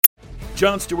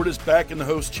Jon Stewart is back in the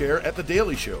host chair at The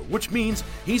Daily Show, which means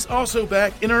he's also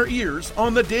back in our ears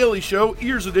on The Daily Show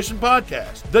Ears Edition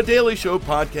podcast. The Daily Show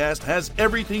podcast has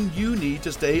everything you need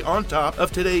to stay on top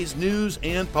of today's news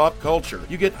and pop culture.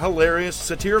 You get hilarious,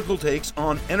 satirical takes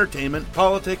on entertainment,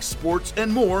 politics, sports,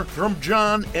 and more from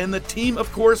Jon and the team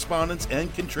of correspondents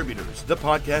and contributors. The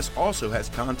podcast also has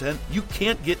content you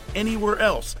can't get anywhere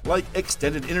else, like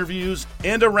extended interviews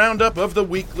and a roundup of the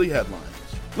weekly headlines.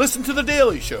 Listen to The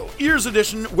Daily Show, Ears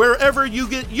Edition, wherever you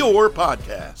get your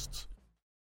podcasts.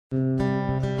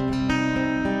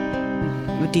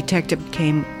 A detective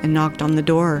came and knocked on the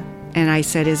door, and I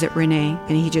said, "Is it Renee?"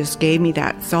 And he just gave me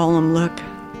that solemn look.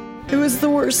 It was the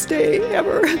worst day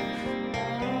ever.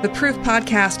 The Proof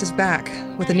podcast is back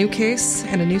with a new case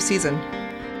and a new season.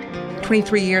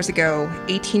 23 years ago,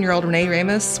 18-year-old Renee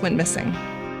Ramos went missing.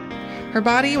 Her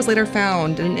body was later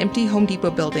found in an empty Home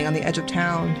Depot building on the edge of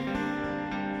town.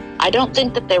 I don't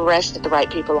think that they arrested the right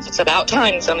people. It's about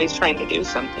time somebody's trying to do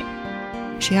something.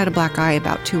 She had a black eye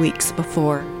about 2 weeks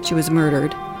before she was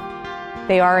murdered.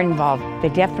 They are involved. They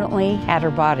definitely had her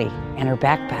body and her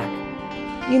backpack.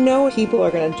 You know people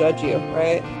are going to judge you,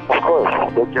 right? Of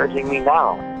course. They're judging me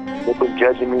now. They've been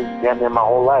judging me damn near my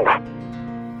whole life.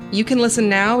 You can listen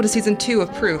now to Season 2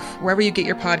 of Proof, wherever you get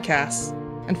your podcasts,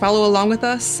 and follow along with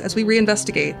us as we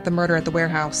reinvestigate the murder at the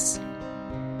warehouse.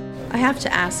 I have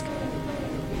to ask,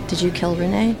 did you kill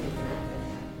Renee?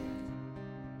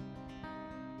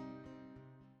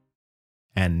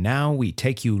 And now we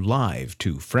take you live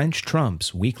to French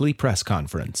Trump's weekly press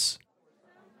conference.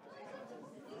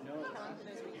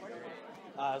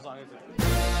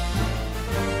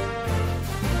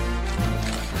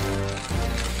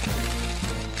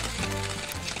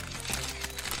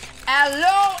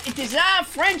 Hello, it is our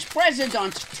French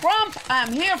President Trump.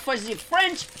 I'm here for the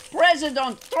French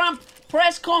President Trump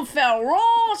press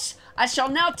conference. I shall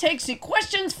now take the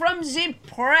questions from the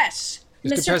press.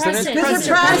 Mr. President.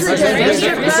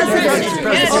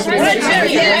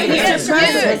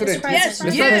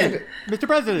 Mr.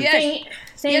 President.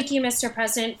 Thank you, Mr.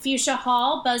 President. Fuchsia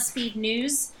Hall, BuzzFeed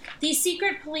News. The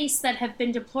secret police that have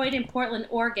been deployed in Portland,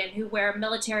 Oregon, who wear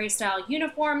military-style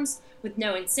uniforms with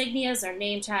no insignias or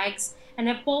name tags, and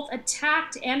have both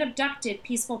attacked and abducted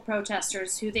peaceful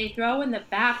protesters who they throw in the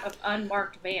back of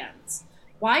unmarked vans.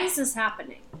 Why is this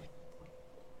happening?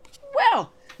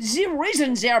 Well, the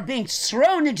reason they are being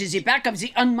thrown into the back of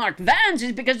the unmarked vans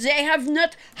is because they have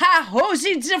not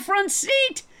hosed the front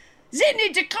seat. They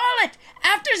need to call it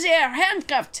after they are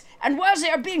handcuffed, and while they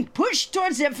are being pushed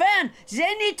towards the van,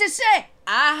 they need to say,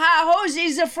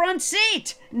 hoses the front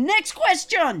seat. Next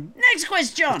question.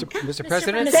 Mr.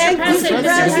 President. Mr.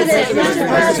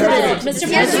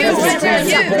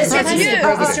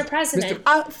 President.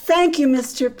 Thank you,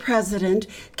 Mr. President.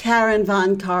 Karen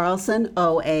Von Carlson,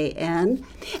 OAN.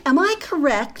 Am I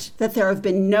correct that there have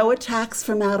been no attacks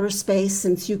from outer space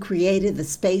since you created the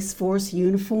Space Force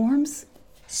uniforms?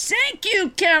 Thank you,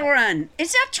 Karen.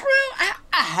 Is that true? I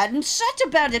hadn't thought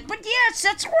about it, but yes,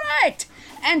 that's right.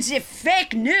 And the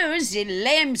fake news, the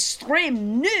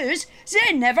lamestream news,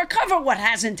 they never cover what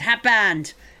hasn't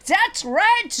happened. That's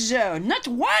right, though. Not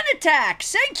one attack.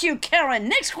 Thank you, Karen.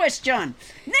 Next question.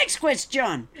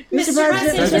 Mr.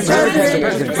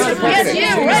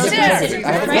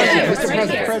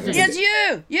 President. Yes,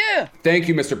 you. Thank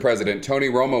you, Mr. President. Tony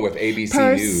Romo with ABC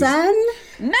News. Person?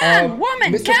 Man,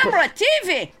 woman, camera,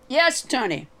 TV. Yes,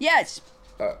 Tony. Yes.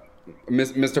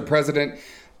 Mr. President,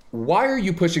 why are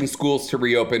you pushing schools to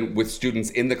reopen with students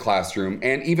in the classroom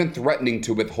and even threatening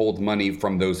to withhold money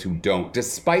from those who don't,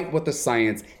 despite what the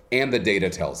science and the data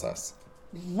tells us?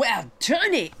 Well,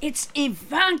 Tony, it's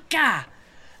Ivanka.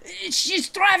 She's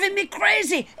driving me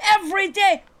crazy every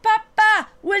day. Papa,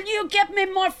 will you get me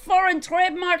more foreign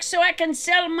trademarks so I can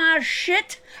sell my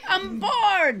shit? I'm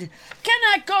bored. Can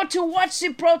I go to watch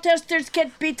the protesters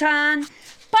get beaten?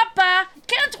 Papa,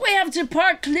 can't we have the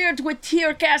park cleared with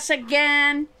tear gas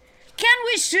again? Can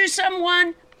we sue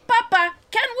someone? Papa,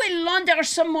 can we launder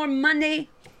some more money?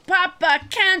 Papa,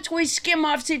 can't we skim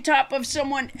off the top of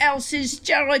someone else's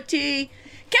charity?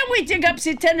 Can we dig up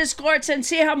the tennis courts and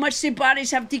see how much the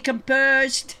bodies have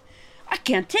decomposed? I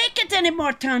can't take it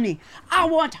anymore, Tony. I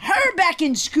want her back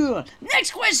in school.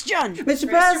 Next question. Mr.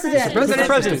 President. Mr.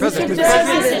 President. Yes,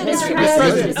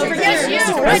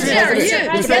 you. Right there. You.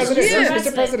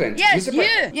 Mr. President. Yes,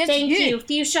 you. Thank you.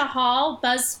 Fuchsia Hall,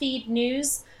 BuzzFeed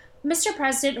News. Mr.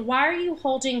 President, why are you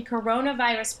holding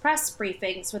coronavirus press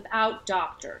briefings without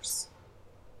doctors?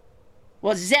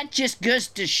 Well, that just goes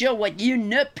to show what you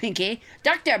know, Pinky.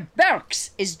 Dr.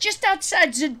 Burks is just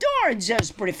outside the door in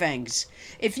those briefings.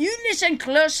 If you listen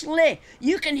closely,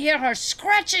 you can hear her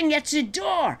scratching at the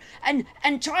door and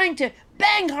trying to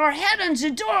bang her head on the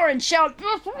door and shout,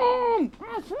 "What's wrong?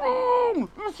 What's wrong?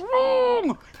 What's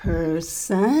wrong?"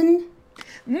 Person?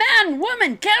 Man,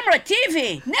 woman, camera,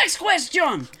 TV. Next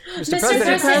question. Mr.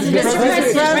 President. Yes,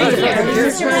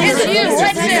 you,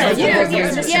 right there. You.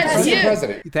 Yes, you.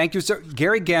 President. Thank you, sir.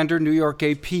 Gary Gander, New York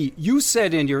AP. You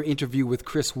said in your interview with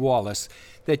Chris Wallace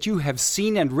that you have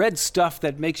seen and read stuff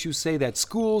that makes you say that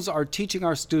schools are teaching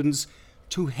our students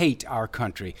to hate our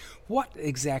country. What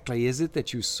exactly is it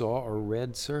that you saw or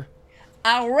read, sir?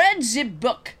 I read the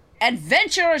book,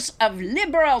 Adventures of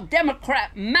Liberal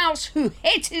Democrat Mouse Who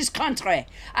Hates His Country.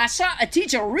 I saw a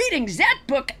teacher reading that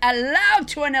book aloud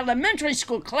to an elementary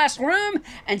school classroom,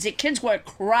 and the kids were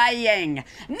crying.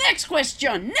 Next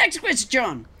question.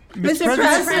 Mr.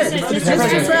 President.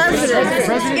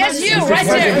 Yes, you, right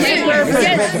there.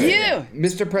 You.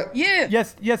 Yes, you.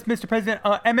 Yes, Mr. President.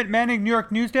 Emmett Manning, New York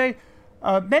Newsday.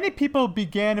 Many people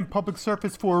began in public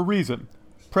service for a reason.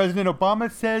 President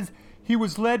Obama says he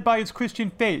was led by his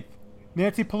Christian faith.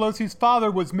 Nancy Pelosi's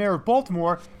father was mayor of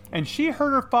Baltimore, and she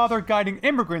heard her father guiding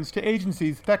immigrants to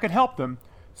agencies that could help them.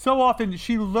 So often,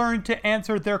 she learned to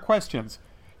answer their questions.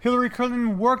 Hillary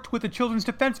Clinton worked with the Children's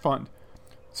Defense Fund.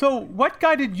 So, what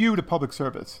guided you to public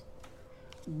service?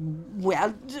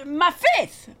 Well, my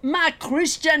faith. My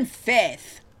Christian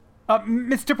faith.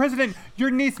 Mr. President,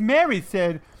 your niece Mary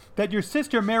said that your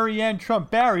sister Marianne Trump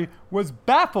Barry was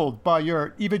baffled by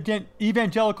your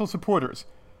evangelical supporters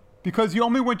because you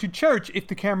only went to church if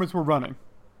the cameras were running.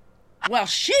 Well,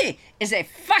 she is a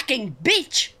fucking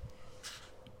bitch.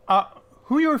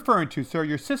 Who are you referring to, sir?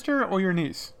 Your sister or your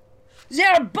niece?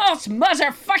 They're both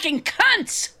motherfucking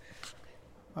cunts.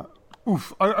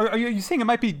 Oof. Are you saying it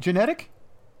might be genetic?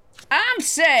 I'm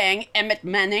saying, Emmett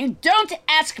Manning, don't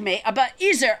ask me about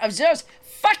either of those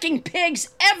fucking pigs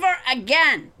ever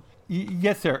again.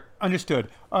 Yes, sir. Understood.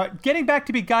 Getting back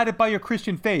to be guided by your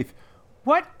Christian faith,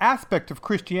 what aspect of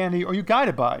Christianity are you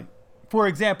guided by? For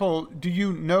example, do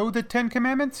you know the Ten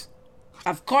Commandments?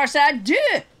 Of course I do.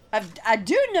 I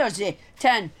do know the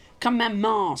Ten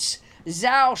Commandments.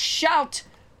 Thou shalt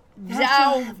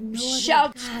have no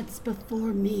other gods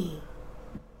before me.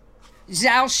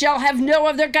 Thou shalt have no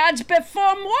other gods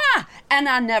before moi. And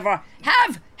I never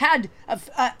have had,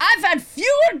 I've had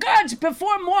fewer gods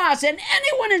before moi than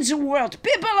anyone in the world.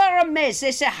 People are amazed.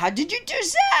 They say, how did you do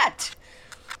that?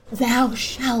 Thou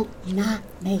shalt not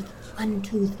make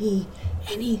unto thee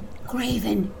any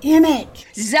graven image.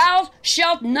 Thou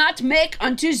shalt not make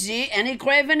unto thee any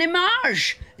graven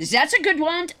image. That's a good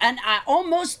one, and I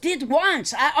almost did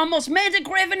once. I almost made a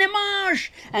graven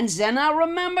image, and then I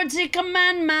remembered the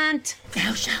commandment.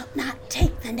 Thou shalt not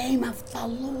take the name of the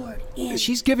Lord in.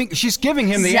 She's giving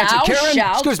him the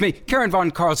answer. Karen von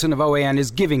Carlson of OAN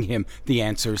is giving him the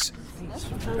answers.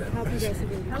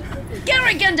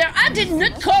 Gary Gander, I did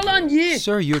not call on you.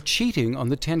 Sir, you're cheating on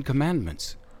the Ten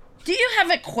Commandments. Do you have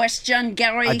a question,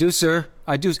 Gary? I do, sir.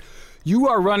 I do. You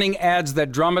are running ads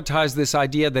that dramatize this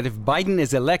idea that if Biden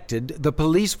is elected, the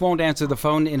police won't answer the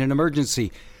phone in an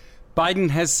emergency. Biden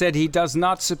has said he does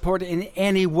not support in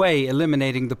any way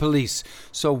eliminating the police.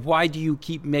 So why do you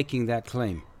keep making that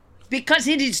claim? Because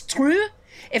it is true.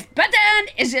 If Biden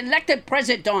is elected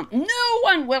president, no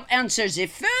one will answer the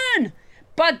phone.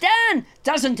 Biden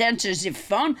doesn't answer the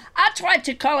phone. I tried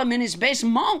to call him in his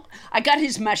basement. I got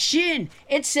his machine.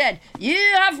 It said, "You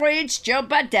have reached Joe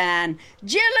Biden.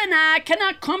 Jill and I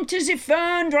cannot come to the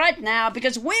phone right now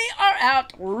because we are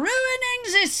out ruining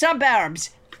the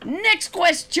suburbs." Next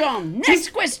question.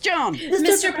 Mr.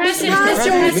 President.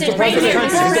 Mr. President.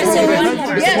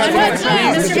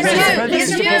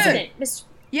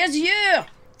 Yes, you.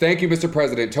 Thank you, Mr.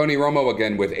 President. Tony Romo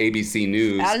again with ABC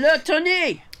News. Hello,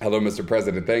 Tony. Hello, Mr.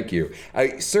 President. Thank you.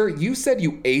 Sir, you said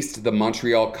you aced the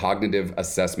Montreal Cognitive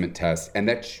Assessment Test, and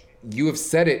that you have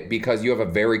said it because you have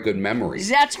a very good memory.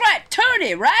 That's right.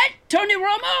 Tony, right? Tony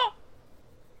Romo?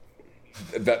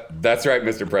 That's right,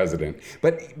 Mr. President.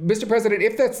 But, Mr. President,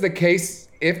 if that's the case,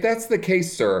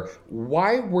 sir,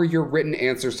 why were your written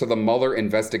answers to the Mueller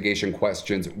investigation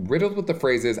questions riddled with the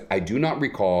phrases, "I do not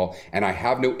recall," and "I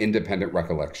have no independent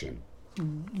recollection"?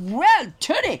 Well,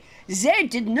 Tony, they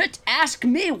did not ask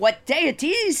me what day it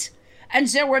is, and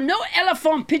there were no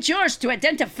elephant pictures to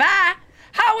identify.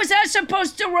 How was I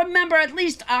supposed to remember at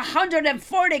least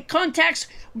 140 contacts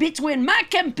between my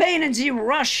campaign and the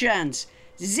Russians?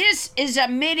 This is a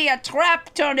media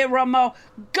trap, Tony Romo.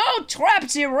 Go trap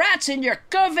the rats in your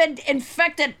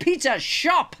COVID-infected pizza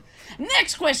shop.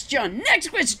 Next question. Mr.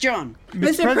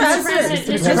 President.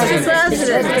 Mr.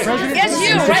 President. Yes,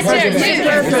 you, right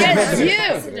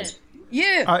there.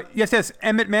 You. Yes.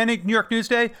 Emmett Manning, New York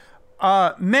Newsday.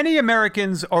 Many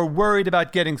Americans are worried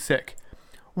about getting sick.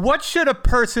 What should a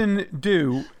person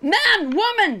do? Man,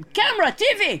 woman, camera,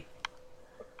 TV.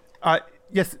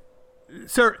 Yes,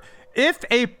 sir. If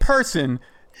a person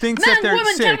thinks that they're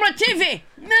sick... Man, woman, camera, TV.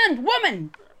 Man,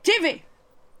 woman, TV.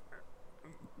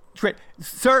 Great.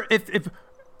 Sir, if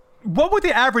what would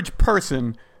the average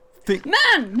person think...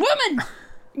 Man, woman,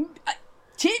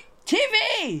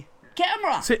 TV,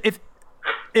 camera. So if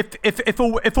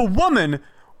a woman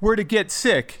were to get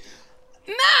sick...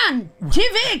 Man,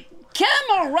 TV,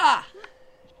 camera.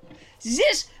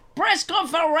 This press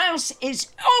conference is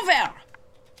over.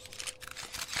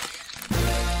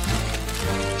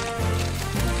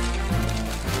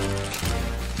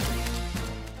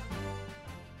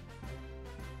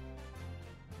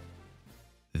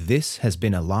 This has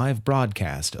been a live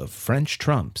broadcast of French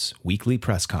Trump's weekly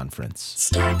press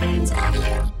conference. Scarpins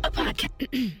Audio,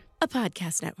 a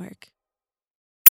podcast network.